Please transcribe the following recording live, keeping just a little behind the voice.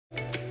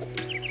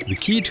The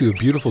key to a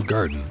beautiful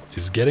garden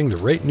is getting the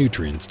right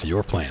nutrients to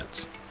your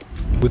plants.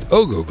 With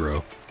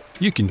OgoGrow,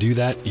 you can do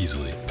that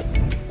easily.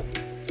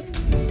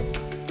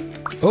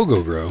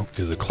 OgoGrow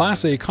is a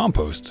Class A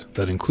compost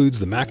that includes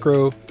the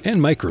macro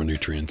and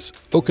micronutrients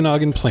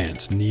Okanagan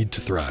plants need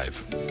to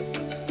thrive.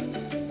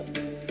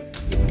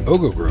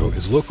 OgoGrow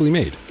is locally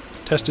made,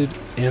 tested,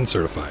 and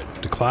certified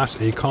to Class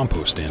A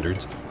compost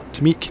standards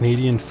to meet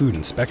Canadian Food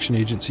Inspection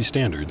Agency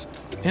standards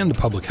and the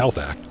Public Health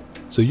Act,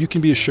 so you can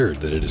be assured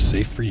that it is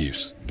safe for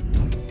use.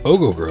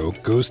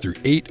 OgoGrow goes through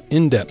 8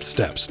 in-depth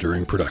steps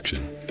during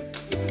production.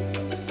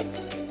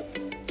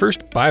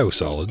 First,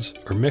 biosolids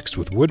are mixed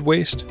with wood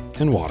waste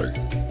and water.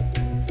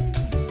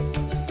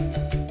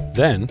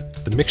 Then,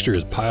 the mixture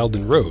is piled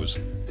in rows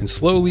and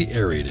slowly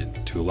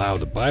aerated to allow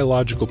the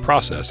biological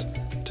process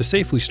to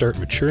safely start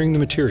maturing the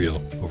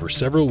material over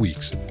several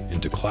weeks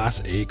into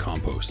Class A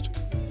compost.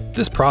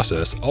 This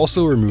process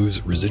also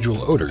removes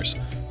residual odors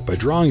by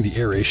drawing the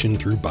aeration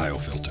through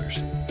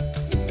biofilters.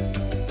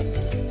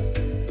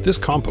 This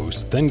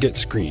compost then gets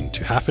screened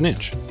to 1/2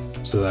 inch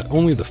so that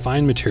only the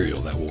fine material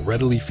that will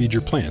readily feed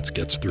your plants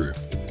gets through.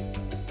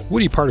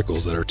 Woody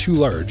particles that are too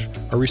large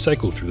are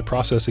recycled through the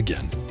process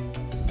again.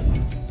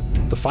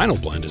 The final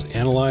blend is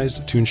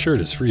analyzed to ensure it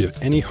is free of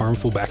any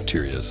harmful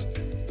bacteria.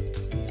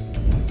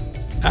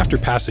 After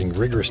passing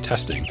rigorous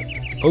testing,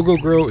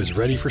 OgoGrow is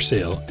ready for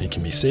sale and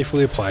can be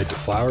safely applied to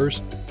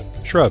flowers,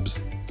 shrubs,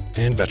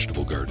 and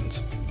vegetable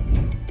gardens.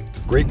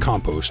 Great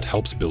compost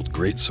helps build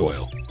great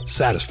soil.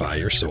 Satisfy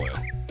your soil.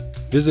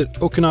 Visit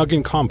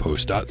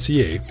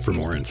OkanaganCompost.ca for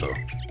more info.